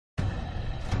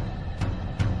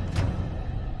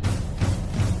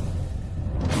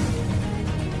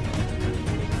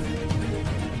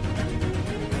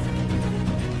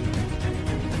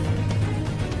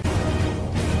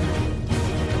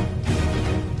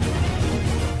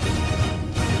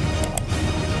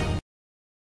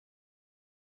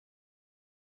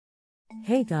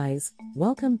Hey guys,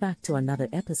 welcome back to another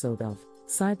episode of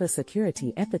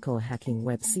Cybersecurity Ethical Hacking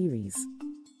web series.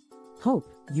 Hope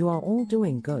you are all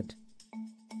doing good.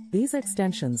 These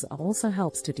extensions also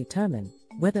helps to determine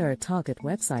whether a target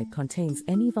website contains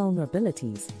any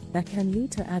vulnerabilities that can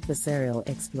lead to adversarial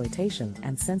exploitation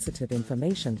and sensitive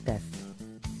information theft.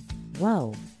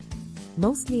 Well,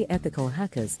 mostly ethical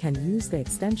hackers can use the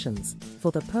extensions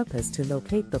for the purpose to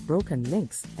locate the broken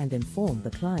links and inform the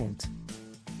client.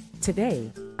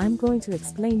 Today, I'm going to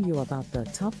explain you about the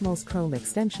topmost Chrome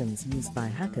extensions used by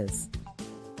hackers.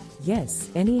 Yes,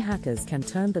 any hackers can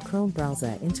turn the Chrome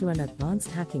browser into an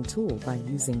advanced hacking tool by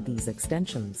using these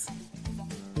extensions.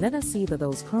 Let us see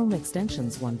those Chrome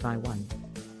extensions one by one.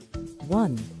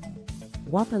 1.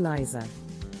 Wappalyzer.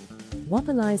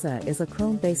 Wappalyzer is a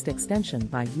Chrome-based extension.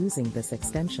 By using this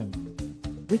extension,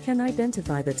 we can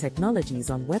identify the technologies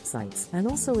on websites, and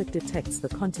also it detects the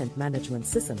content management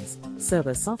systems,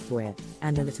 server software,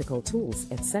 analytical tools,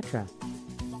 etc.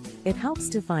 It helps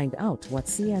to find out what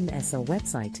CMS a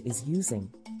website is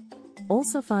using.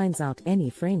 Also finds out any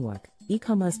framework,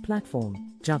 e-commerce platform,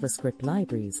 JavaScript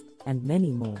libraries, and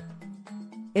many more.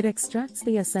 It extracts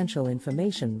the essential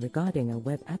information regarding a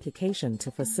web application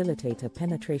to facilitate a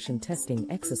penetration testing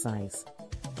exercise.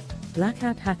 Black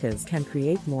hat hackers can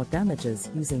create more damages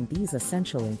using these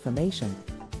essential information.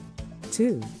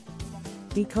 2.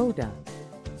 Decoder.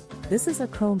 This is a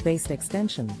Chrome-based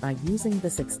extension. By using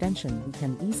this extension, we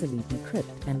can easily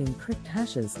decrypt and encrypt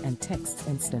hashes and texts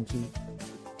instantly.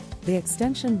 The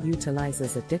extension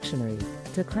utilizes a dictionary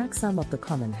to crack some of the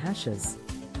common hashes.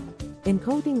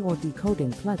 Encoding or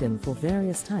decoding plugin for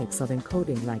various types of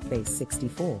encoding like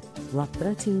base64,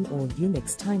 ROT13 or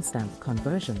Unix timestamp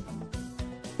conversion.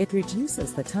 It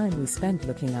reduces the time we spend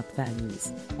looking up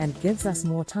values and gives us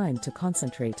more time to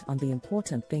concentrate on the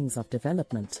important things of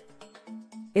development.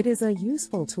 It is a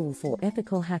useful tool for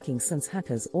ethical hacking since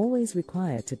hackers always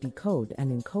require to decode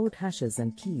and encode hashes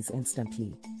and keys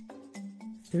instantly.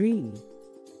 3.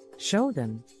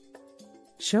 Shodan.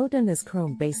 Shodan is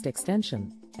Chrome-based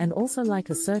extension and also like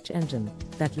a search engine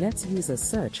that lets users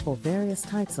search for various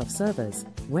types of servers,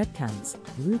 webcams,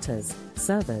 routers,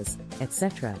 servers,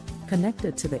 etc.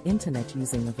 connected to the internet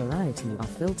using a variety of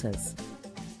filters.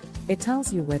 It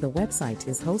tells you where the website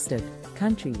is hosted,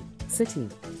 country, city,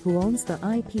 who owns the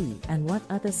IP, and what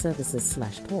other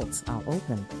services/ports are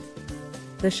open.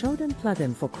 The Shodan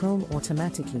plugin for Chrome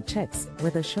automatically checks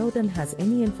whether Shodan has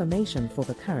any information for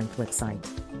the current website.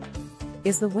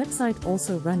 Is the website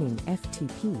also running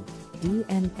FTP,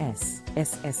 DNS,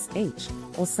 SSH,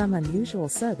 or some unusual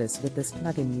service? With this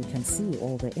plugin you can see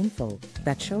all the info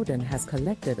that Shodan has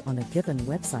collected on a given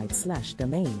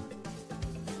website/domain.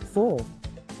 4.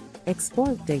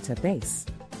 Exploit database.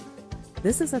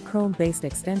 This is a Chrome-based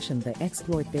extension. The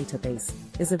exploit database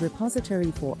is a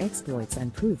repository for exploits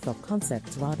and proof of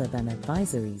concepts rather than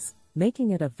advisories,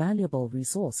 making it a valuable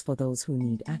resource for those who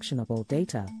need actionable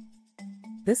data.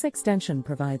 This extension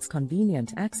provides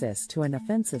convenient access to an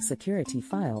offensive security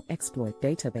file exploit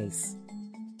database.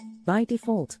 By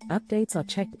default, updates are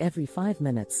checked every 5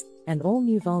 minutes, and all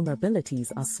new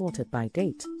vulnerabilities are sorted by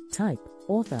date, type,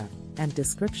 author, and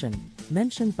description,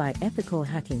 mentioned by ethical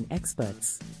hacking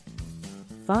experts.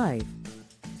 5.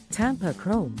 Tamper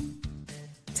Chrome.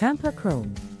 Tamper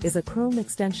Chrome is a Chrome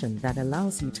extension that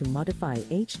allows you to modify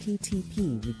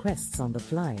HTTP requests on the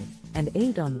fly and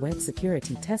aid on web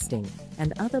security testing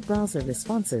and other browser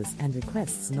responses and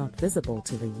requests not visible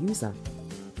to the user.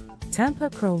 Tamper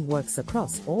Chrome works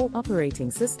across all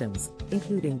operating systems,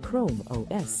 including Chrome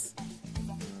OS.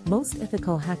 Most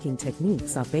ethical hacking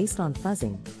techniques are based on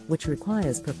fuzzing, which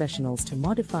requires professionals to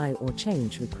modify or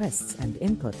change requests and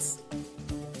inputs.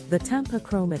 The Tamper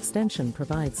Chrome extension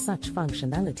provides such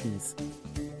functionalities.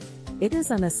 It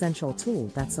is an essential tool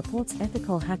that supports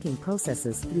ethical hacking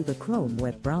processes through the Chrome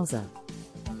web browser.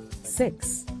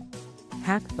 6.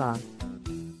 Hackbar.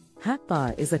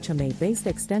 Hackbar is a Chime-based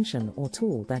extension or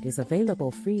tool that is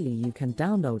available freely. You can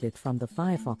download it from the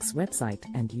Firefox website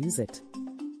and use it.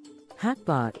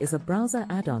 Hackbar is a browser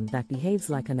add-on that behaves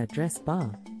like an address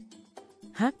bar.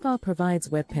 Hackbar provides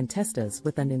web pen testers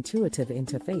with an intuitive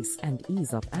interface and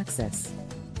ease of access.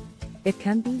 It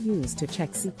can be used to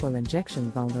check SQL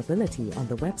injection vulnerability on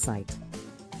the website.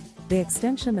 The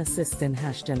extension assists in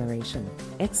hash generation,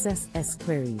 XSS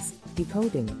queries,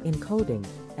 decoding, encoding,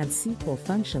 and SQL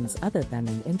functions other than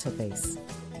an interface.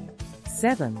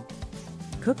 7.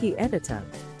 Cookie Editor.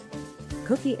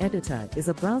 Cookie Editor is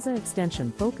a browser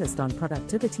extension focused on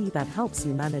productivity that helps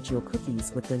you manage your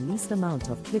cookies with the least amount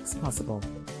of clicks possible.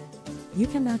 You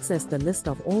can access the list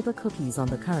of all the cookies on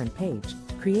the current page,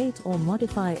 Create or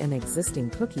modify an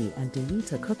existing cookie and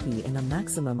delete a cookie in a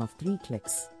maximum of 3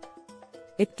 clicks.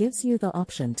 It gives you the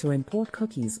option to import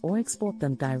cookies or export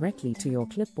them directly to your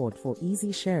clipboard for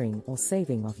easy sharing or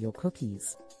saving of your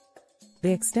cookies.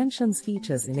 The extension's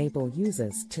features enable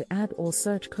users to add or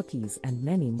search cookies and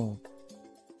many more.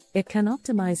 It can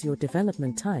optimize your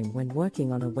development time when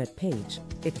working on a web page.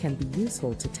 It can be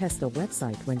useful to test a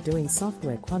website when doing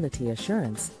software quality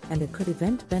assurance, and it could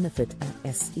event benefit an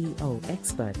SEO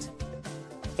expert.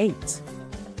 8.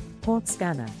 Port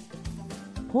Scanner.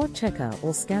 Port Checker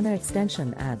or Scanner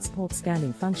extension adds port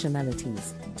scanning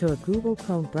functionalities to a Google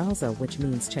Chrome browser, which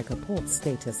means check a port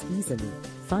status easily,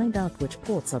 find out which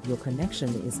ports of your connection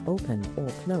is open or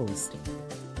closed.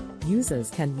 Users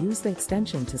can use the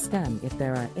extension to scan if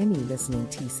there are any listening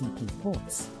TCP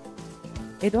ports.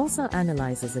 It also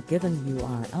analyzes a given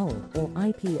URL or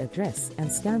IP address and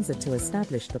scans it to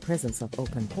establish the presence of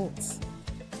open ports.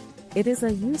 It is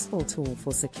a useful tool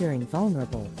for securing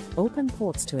vulnerable, open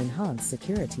ports to enhance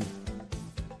security.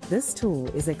 This tool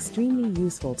is extremely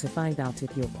useful to find out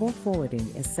if your port forwarding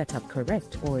is set up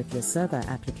correct or if your server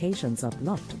applications are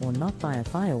blocked or not by a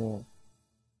firewall.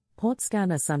 Port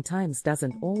Scanner sometimes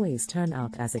doesn't always turn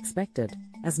out as expected,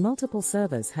 as multiple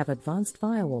servers have advanced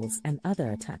firewalls and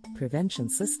other attack prevention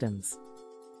systems.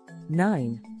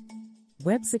 9.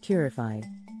 Web Securify.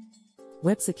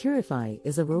 Web Securify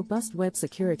is a robust web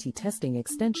security testing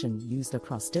extension used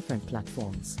across different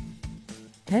platforms.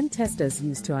 Pen testers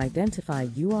use to identify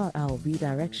URL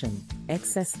redirection,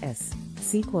 XSS,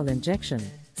 SQL injection,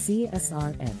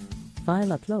 CSRF,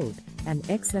 file upload, and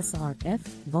XSRF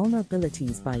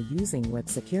vulnerabilities by using Web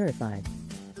Securify.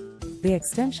 The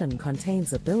extension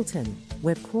contains a built-in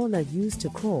web crawler used to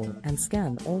crawl and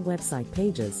scan all website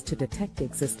pages to detect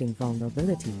existing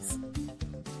vulnerabilities.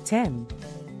 10.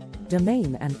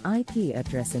 Domain and IP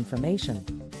address information.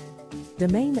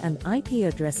 Domain and IP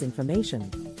address information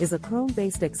is a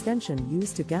Chrome-based extension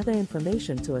used to gather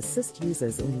information to assist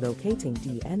users in locating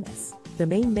DNS,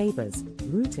 domain neighbors,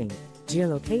 routing,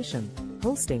 geolocation,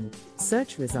 hosting,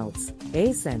 search results,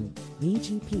 ASN,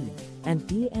 BGP, and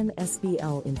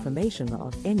DNSBL information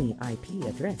of any IP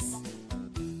address.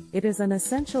 It is an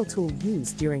essential tool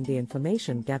used during the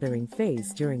information gathering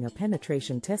phase during a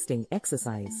penetration testing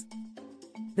exercise.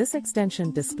 This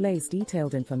extension displays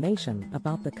detailed information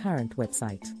about the current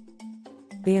website.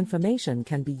 The information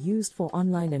can be used for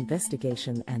online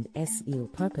investigation and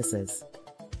SEO purposes.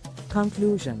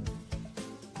 Conclusion.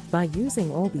 By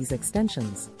using all these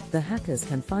extensions, the hackers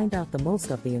can find out the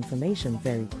most of the information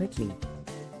very quickly.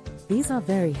 These are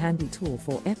very handy tool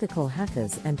for ethical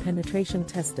hackers and penetration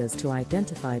testers to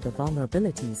identify the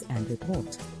vulnerabilities and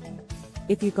report.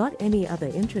 If you got any other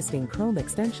interesting Chrome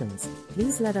extensions,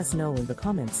 please let us know in the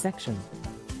comments section.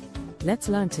 Let's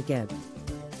learn together.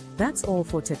 That's all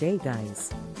for today,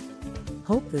 guys.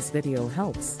 Hope this video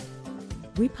helps.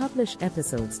 We publish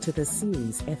episodes to this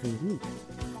series every week.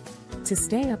 To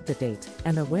stay up to date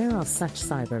and aware of such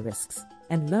cyber risks,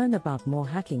 and learn about more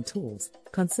hacking tools,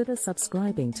 consider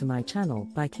subscribing to my channel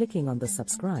by clicking on the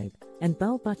subscribe and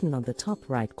bell button on the top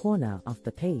right corner of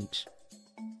the page.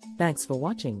 Thanks for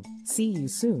watching. See you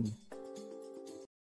soon.